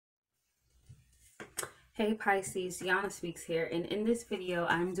Hey Pisces, Yana Speaks here, and in this video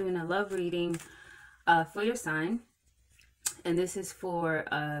I'm doing a love reading for your sign, and this is for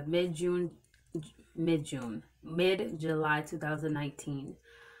mid-July 2019.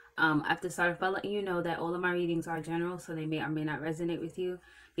 I have to start by letting you know that all of my readings are general, so they may or may not resonate with you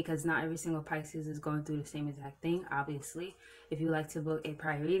because not every single Pisces is going through the same exact thing, obviously. If you'd like to book a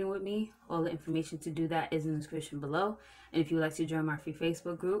prior reading with me, all the information to do that is in the description below. And if you'd like to join my free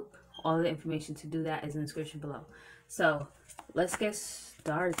Facebook group, all the information to do that is in the description below. So let's get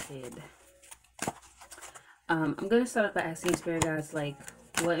started. I'm going to start off by asking Spirit guides, like,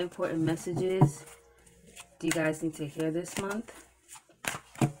 what important messages do you guys need to hear this month?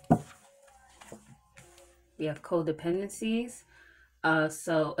 We have codependencies.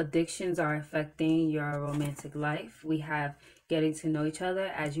 So addictions are affecting your romantic life. We have getting to know each other.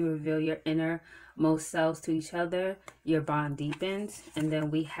 As you reveal your innermost selves to each other, your bond deepens. And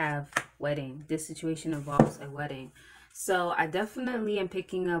then we have wedding. This situation involves a wedding. So I definitely am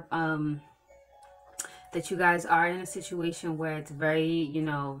picking up that you guys are in a situation where it's very,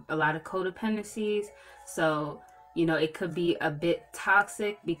 a lot of codependencies. So, it could be a bit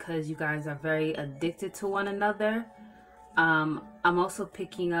toxic because you guys are very addicted to one another. I'm also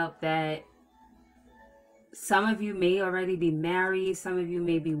picking up that some of you may already be married. Some of you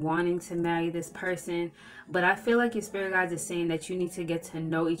may be wanting to marry this person, but I feel like your spirit guides is saying that you need to get to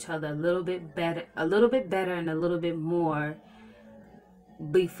know each other a little bit better and a little bit more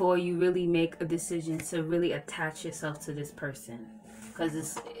before you really make a decision to really attach yourself to this person,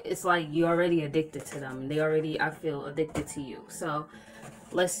 because it's like you're already addicted to them. They already, I feel, addicted to you. So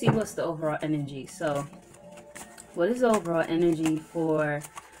let's see what's the overall energy. So what is the overall energy for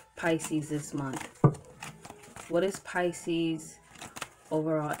Pisces this month? What is Pisces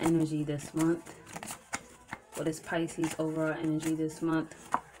overall energy this month? What is Pisces overall energy this month?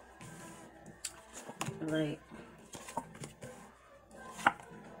 All right.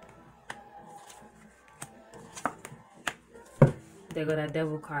 There go that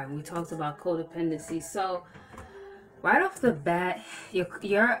devil card. We talked about codependency. So right off the bat,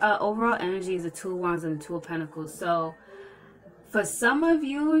 your overall energy is the Two of Wands and the Two of Pentacles. So for some of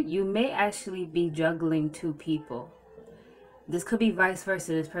you, you may actually be juggling two people. This could be vice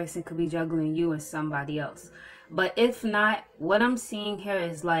versa. This person could be juggling you and somebody else. But if not, what I'm seeing here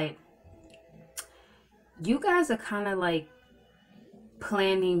is like you guys are kind of like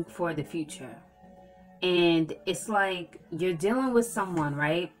planning for the future. And it's like you're dealing with someone,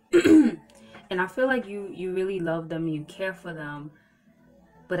 right? And I feel like you really love them and you care for them.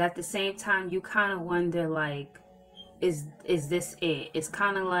 But at the same time, you kind of wonder, like, is this it? It's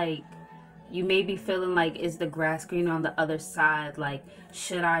kind of like you may be feeling like, is the grass green on the other side? Like,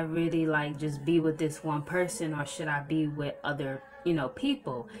 should I really like just be with this one person, or should I be with other,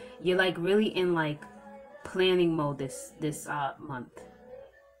 people? You're like really in like planning mode this month.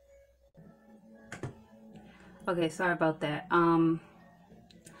 Okay, sorry about that.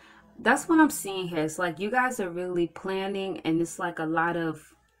 That's what I'm seeing here. It's like you guys are really planning, and it's like a lot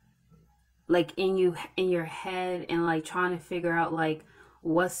of like in your head, and like trying to figure out like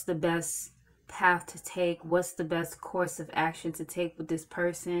what's the best path to take, what's the best course of action to take with this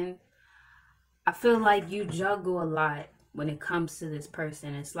person. I feel like you juggle a lot when it comes to this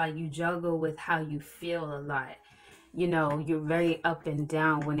person. It's like you juggle with how you feel a lot. You're very up and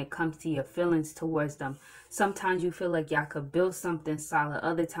down when it comes to your feelings towards them. Sometimes you feel like y'all could build something solid.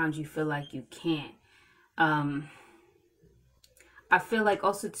 Other times you feel like you can't. I feel like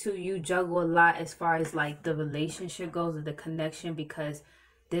also too, you juggle a lot as far as like the relationship goes, or the connection, because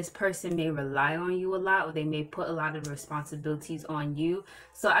this person may rely on you a lot, or they may put a lot of responsibilities on you.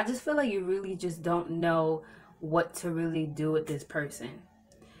 So I just feel like you really just don't know what to really do with this person.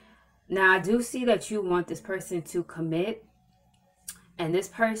 Now, I do see that you want this person to commit, and this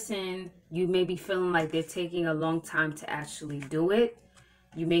person, you may be feeling like they're taking a long time to actually do it.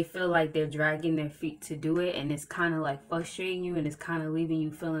 You may feel like they're dragging their feet to do it, and it's kind of like frustrating you, and it's kind of leaving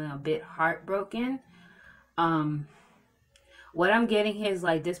you feeling a bit heartbroken. What I'm getting here is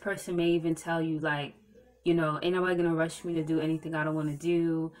like this person may even tell you like, ain't nobody gonna rush me to do anything I don't want to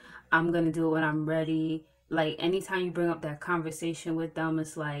do. I'm gonna do it when I'm ready. Like anytime you bring up that conversation with them,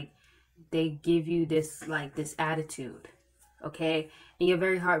 it's like they give you this attitude, okay? And you're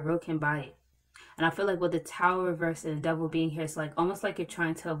very heartbroken by it. And I feel like with the Tower reverse and the Devil being here, it's like almost like you're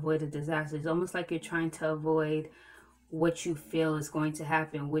trying to avoid a disaster. It's almost like you're trying to avoid what you feel is going to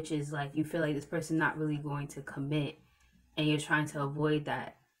happen, which is like you feel like this person not really going to commit, and you're trying to avoid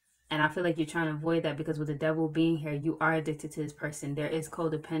that. And I feel like you're trying to avoid that because with the Devil being here, you are addicted to this person. There is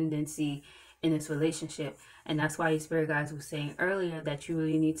codependency in this relationship, and that's why your spirit guides was saying earlier that you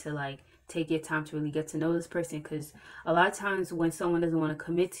really need to like take your time to really get to know this person, because a lot of times when someone doesn't want to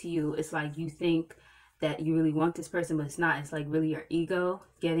commit to you, it's like you think that you really want this person, but it's not. It's like really your ego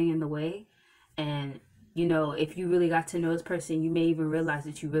getting in the way. And you know, if you really got to know this person, you may even realize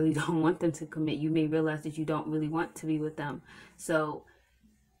that you really don't want them to commit. You may realize that you don't really want to be with them. So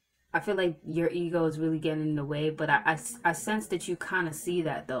I feel like your ego is really getting in the way, but I sense that you kind of see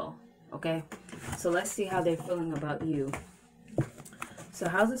that though. Okay, so let's see how they're feeling about you. So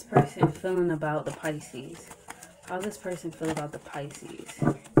how's this person feeling about the Pisces? How's this person feel about the Pisces?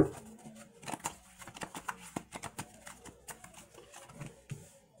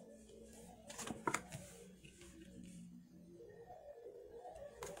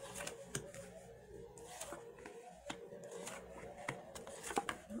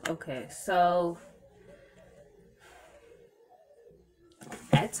 Okay, so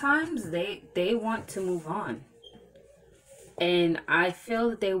at times they want to move on. And I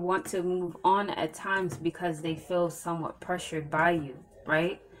feel that they want to move on at times because they feel somewhat pressured by you,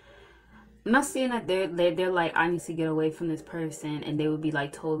 right? I'm not saying that they're like, I need to get away from this person, and they would be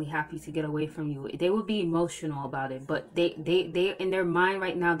like totally happy to get away from you. They would be emotional about it, but they in their mind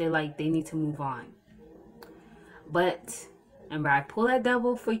right now, they're like, they need to move on. But remember, I pull that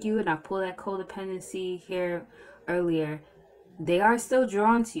devil for you, and I pull that codependency here earlier. They are still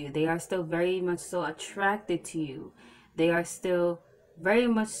drawn to you. They are still very much so attracted to you. They are still very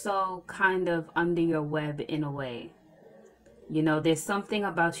much so kind of under your web in a way. You know, there's something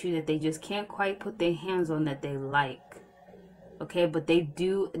about you that they just can't quite put their hands on that they like. Okay, but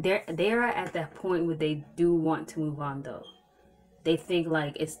they're at that point where they do want to move on though. They think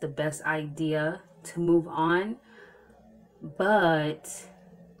like it's the best idea to move on, but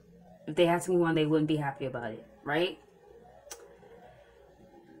if they had to move on, they wouldn't be happy about it, right?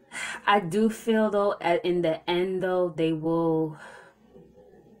 I do feel though in the end though, they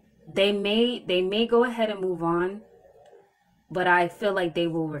may go ahead and move on, but I feel like they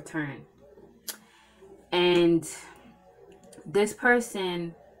will return. And this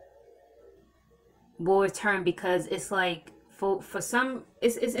person will return because it's like for some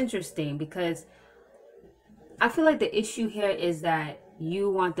it's interesting, because I feel like the issue here is that you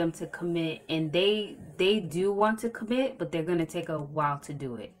want them to commit, and they do want to commit, but they're going to take a while to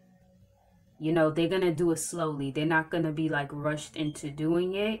do it. You know, they're going to do it slowly. They're not going to be like rushed into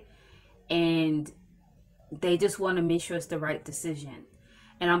doing it. And they just want to make sure it's the right decision.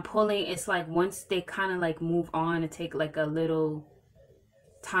 And I'm pulling, it's like once they kind of like move on and take like a little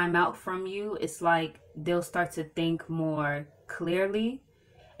time out from you, it's like they'll start to think more clearly,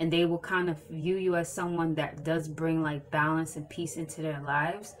 and they will kind of view you as someone that does bring like balance and peace into their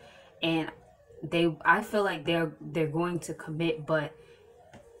lives. And I feel like they're going to commit, but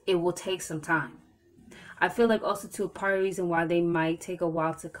it will take some time. I feel like also too, part of the reason why they might take a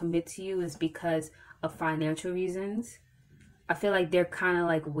while to commit to you is because of financial reasons. I feel like they're kind of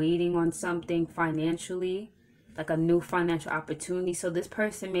like waiting on something financially, like a new financial opportunity. So this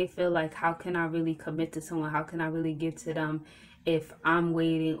person may feel like, how can I really commit to someone? How can I really give to them if I'm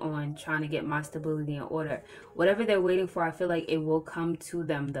waiting on trying to get my stability in order? Whatever they're waiting for, I feel like it will come to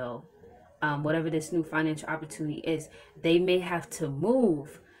them though. Whatever this new financial opportunity is, they may have to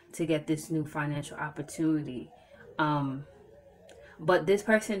move to get this new financial opportunity. But this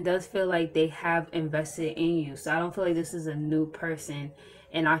person does feel like they have invested in you. So I don't feel like this is a new person.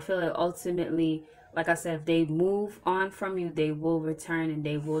 And I feel like ultimately, like I said, if they move on from you, they will return and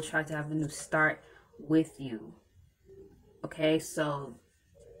they will try to have a new start with you. Okay, so,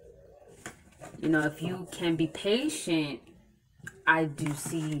 you know, if you can be patient, I do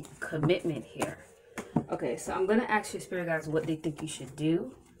see commitment here. Okay, so I'm going to ask your spirit guides what they think you should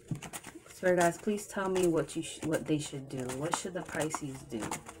do. Spirit guides, please tell me what they should do. What should the Pisces do?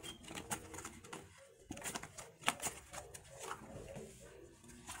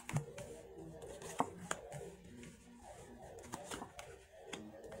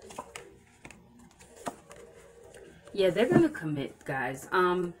 Yeah, they're gonna commit, guys.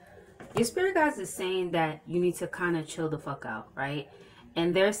 Your spirit guides is saying that you need to kind of chill the fuck out, right?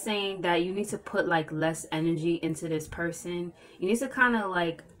 And they're saying that you need to put like less energy into this person. You need to kind of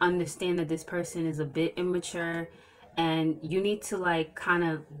like understand that this person is a bit immature, and you need to like kind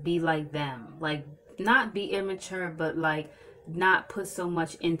of be like them. Like not be immature, but like not put so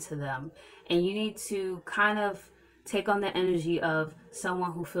much into them. And you need to kind of take on the energy of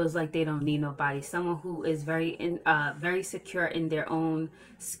someone who feels like they don't need nobody, someone who is very secure in their own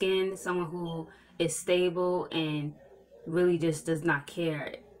skin, someone who is stable and really just does not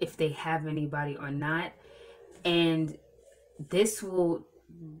care if they have anybody or not. And this will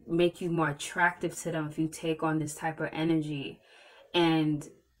make you more attractive to them if you take on this type of energy. And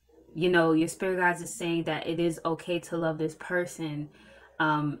you know, your spirit guides is saying that it is okay to love this person.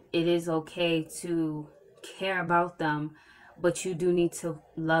 It is okay to care about them, but you do need to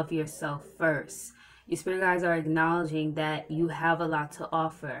love yourself first. Your spirit guides are acknowledging that you have a lot to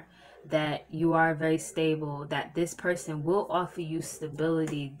offer, that you are very stable, that this person will offer you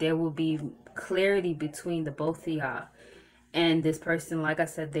stability. There will be clarity between the both of y'all. And this person, like I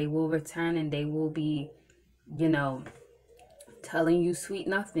said, they will return and they will be, you know, telling you sweet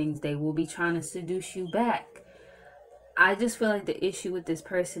nothings. They will be trying to seduce you back. I just feel like the issue with this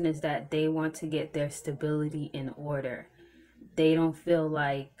person is that they want to get their stability in order. They don't feel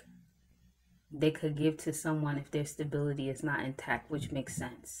like they could give to someone if their stability is not intact, which makes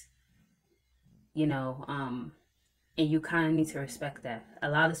sense. You know, and you kind of need to respect that.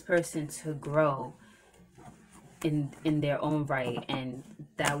 Allow this person to grow in their own right, and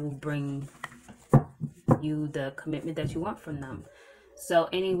that will bring you the commitment that you want from them. So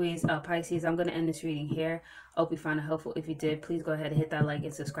anyways, Pisces, I'm going to end this reading here. Hope you found it helpful. If you did, please go ahead and hit that like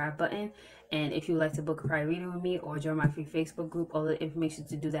and subscribe button. And if you would like to book a private reading with me or join my free Facebook group, all the information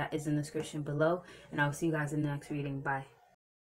to do that is in the description below. And I will see you guys in the next reading. Bye.